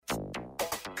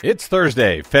It's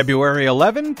Thursday, February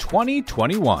 11,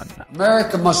 2021.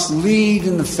 America must lead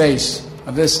in the face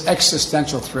of this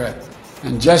existential threat.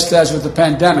 And just as with the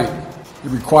pandemic, it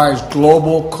requires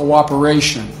global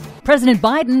cooperation. President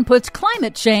Biden puts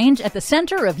climate change at the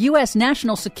center of U.S.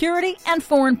 national security and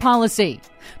foreign policy.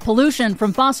 Pollution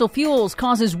from fossil fuels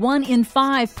causes 1 in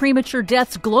 5 premature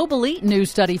deaths globally, new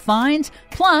study finds.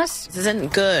 Plus, this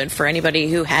isn't good for anybody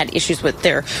who had issues with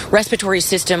their respiratory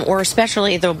system or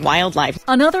especially the wildlife.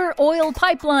 Another oil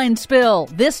pipeline spill,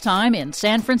 this time in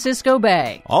San Francisco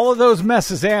Bay. All of those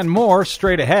messes and more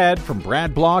straight ahead from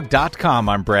BradBlog.com.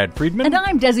 I'm Brad Friedman. And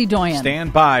I'm Desi Doyen.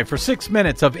 Stand by for 6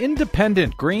 minutes of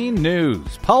independent green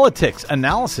news, politics,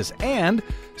 analysis, and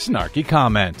snarky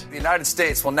comment. The United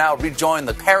States will now rejoin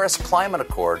the Paris Climate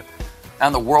Accord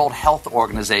and the World Health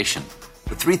Organization.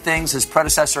 The three things his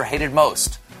predecessor hated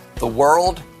most: the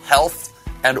world, health,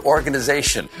 and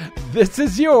organization. This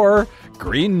is your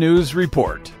Green News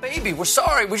Report. Baby, we're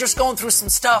sorry. We're just going through some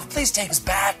stuff. Please take us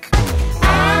back.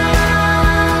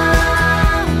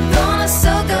 I'm gonna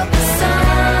soak up the sun.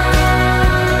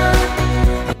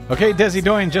 Okay, Desi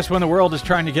Doyen, just when the world is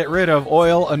trying to get rid of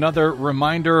oil, another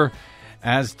reminder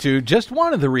as to just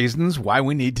one of the reasons why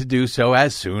we need to do so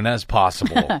as soon as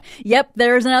possible. Yep,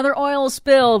 there's another oil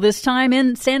spill, this time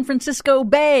in San Francisco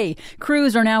Bay.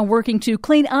 Crews are now working to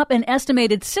clean up an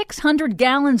estimated 600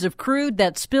 gallons of crude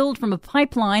that spilled from a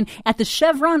pipeline at the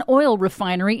Chevron oil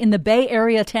refinery in the Bay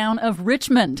Area town of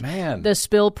Richmond. Man. The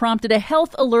spill prompted a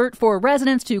health alert for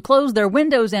residents to close their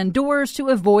windows and doors to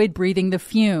avoid breathing the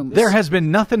fumes. There has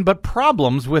been nothing but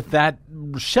problems with that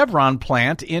Chevron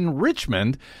plant in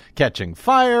Richmond, catching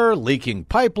fire, leaking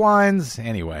pipelines,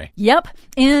 anyway. Yep.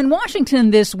 In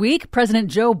Washington this week, President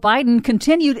Joe Biden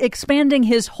continued expanding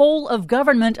his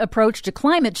whole-of-government approach to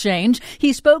climate change.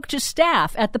 He spoke to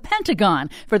staff at the Pentagon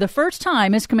for the first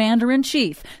time as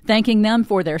commander-in-chief, thanking them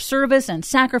for their service and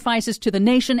sacrifices to the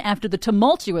nation after the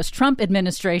tumultuous Trump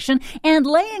administration and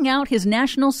laying out his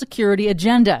national security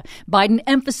agenda. Biden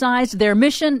emphasized their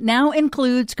mission now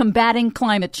includes combating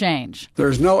climate change. There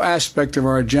is no aspect of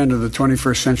our agenda of the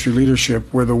 21st century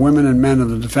leadership where the women and men of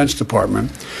the Defense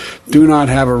Department do not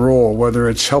have a role, whether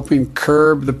it's helping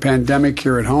curb the pandemic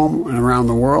here at home and around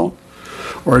the world,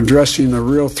 or addressing the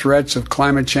real threats of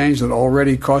climate change that are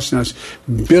already costing us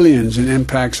billions in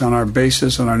impacts on our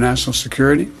bases and our national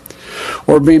security,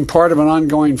 or being part of an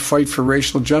ongoing fight for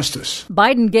racial justice.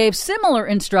 Biden gave similar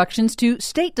instructions to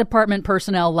State Department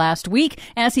personnel last week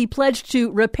as he pledged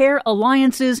to repair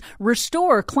alliances,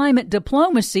 restore climate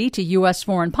diplomacy to U.S.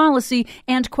 foreign policy,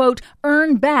 and, quote,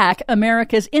 earn back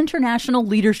America's international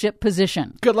leadership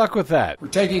position. Good luck with that. We're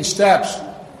taking steps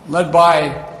led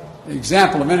by the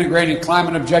example of integrating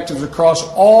climate objectives across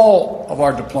all of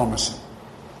our diplomacy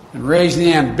and raising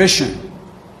the ambition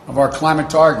of our climate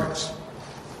targets.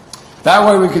 That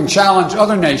way we can challenge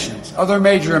other nations, other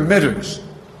major emitters,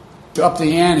 to up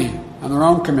the ante on their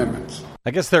own commitments.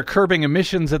 I guess they're curbing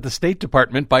emissions at the State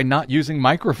Department by not using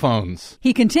microphones.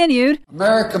 He continued,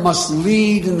 America must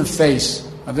lead in the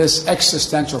face of this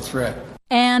existential threat.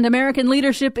 And American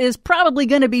leadership is probably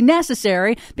going to be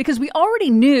necessary because we already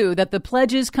knew that the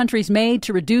pledges countries made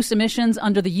to reduce emissions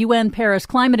under the UN Paris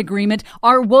Climate Agreement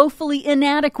are woefully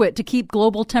inadequate to keep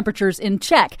global temperatures in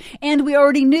check. And we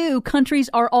already knew countries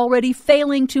are already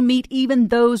failing to meet even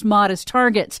those modest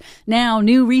targets. Now,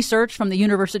 new research from the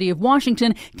University of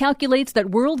Washington calculates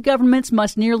that world governments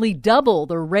must nearly double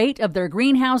the rate of their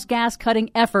greenhouse gas cutting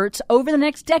efforts over the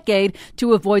next decade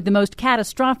to avoid the most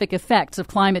catastrophic effects of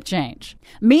climate change.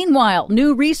 Meanwhile,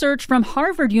 new research from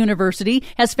Harvard University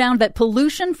has found that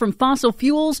pollution from fossil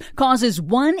fuels causes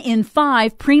 1 in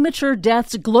 5 premature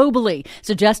deaths globally,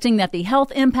 suggesting that the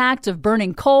health impacts of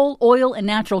burning coal, oil, and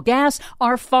natural gas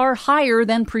are far higher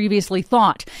than previously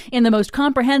thought. In the most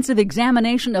comprehensive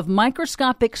examination of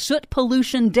microscopic soot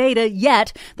pollution data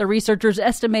yet, the researchers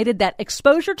estimated that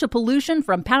exposure to pollution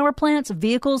from power plants,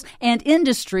 vehicles, and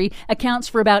industry accounts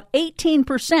for about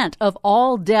 18% of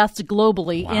all deaths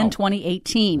globally in 2018.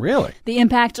 Really? The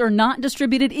impacts are not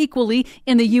distributed equally.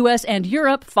 In the U.S. and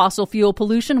Europe, fossil fuel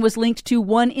pollution was linked to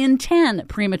 1 in 10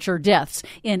 premature deaths.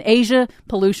 In Asia,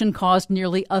 pollution caused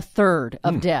nearly a third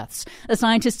of deaths. The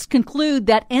scientists conclude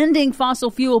that ending fossil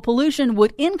fuel pollution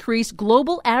would increase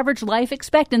global average life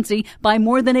expectancy by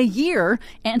more than a year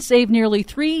and save nearly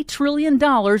 $3 trillion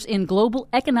in global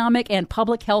economic and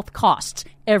public health costs.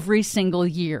 every single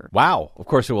year. Wow. Of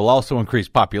course, it will also increase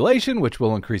population, which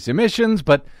will increase emissions,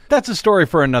 but that's a story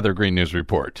for another Green News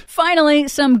Report. Finally,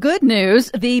 some good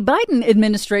news. The Biden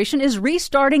administration is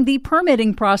restarting the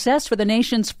permitting process for the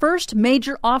nation's first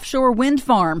major offshore wind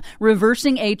farm,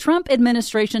 reversing a Trump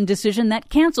administration decision that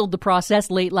canceled the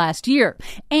process late last year.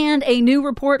 And a new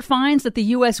report finds that the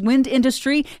U.S. wind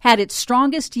industry had its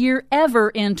strongest year ever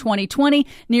in 2020,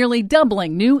 nearly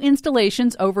doubling new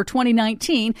installations over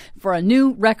 2019 for a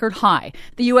new record high.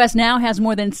 The U.S. now has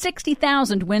more than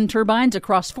 60,000 wind turbines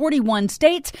across 41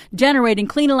 states, generating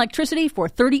clean electricity for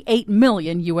 38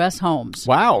 million U.S. homes.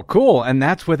 Wow, cool. And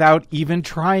that's without even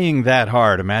trying that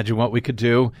hard. Imagine what we could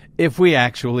do if we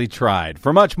actually tried.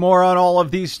 For much more on all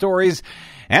of these stories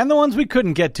and the ones we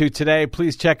couldn't get to today,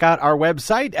 please check out our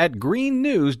website at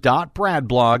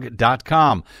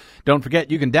greennews.bradblog.com. Don't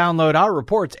forget you can download our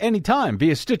reports anytime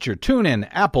via Stitcher, TuneIn,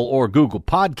 Apple, or Google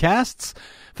Podcasts.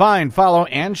 Find, follow,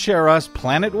 and share us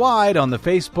planet-wide on the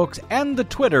Facebooks and the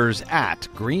Twitters at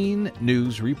Green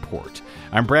News Report.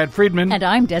 I'm Brad Friedman. And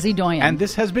I'm Desi Doyen. And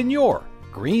this has been your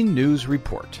Green News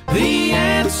Report. The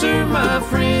answer, my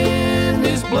friend,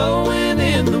 is blowing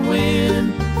in the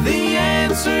wind. The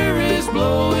answer is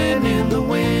blowing in the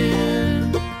wind.